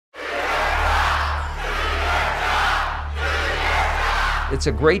It's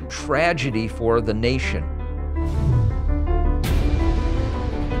a great tragedy for the nation.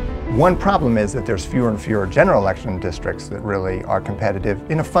 One problem is that there's fewer and fewer general election districts that really are competitive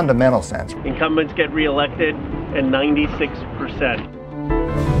in a fundamental sense. Incumbents get reelected at 96%.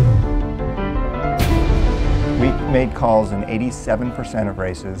 We made calls in 87% of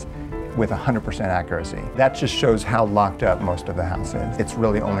races with 100% accuracy. That just shows how locked up most of the House is. It's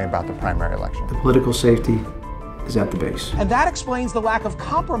really only about the primary election. The political safety is at the base. And that explains the lack of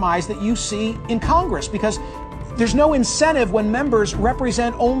compromise that you see in Congress, because there's no incentive when members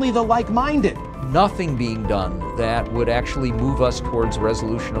represent only the like-minded. Nothing being done that would actually move us towards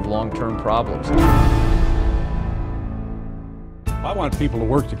resolution of long-term problems. I want people to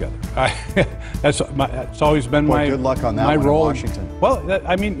work together. That's always been my good luck on that my one role. in Washington. Well,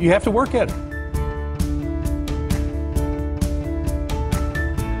 I mean, you have to work at it.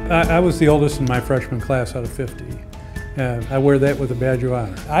 I was the oldest in my freshman class out of 50. I wear that with a badge of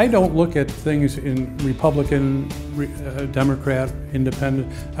honor. I don't look at things in Republican, Democrat,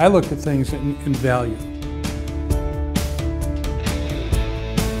 Independent. I look at things in value.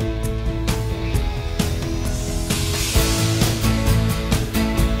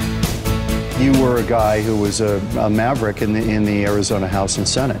 You were a guy who was a maverick in the Arizona House and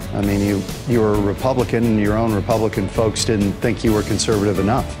Senate. I mean, you were a Republican, and your own Republican folks didn't think you were conservative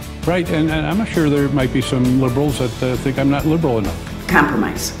enough. Right, and I'm sure there might be some liberals that think I'm not liberal enough.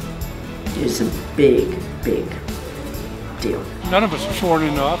 Compromise is a big, big deal. None of us are sworn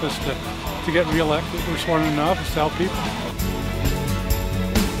into office to get reelected. We're sworn into office to help people.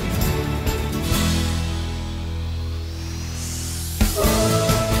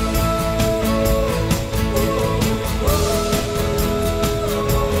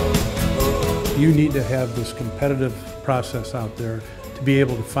 You need to have this competitive process out there to be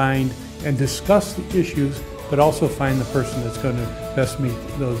able to find and discuss the issues, but also find the person that's going to best meet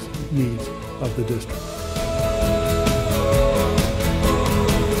those needs of the district.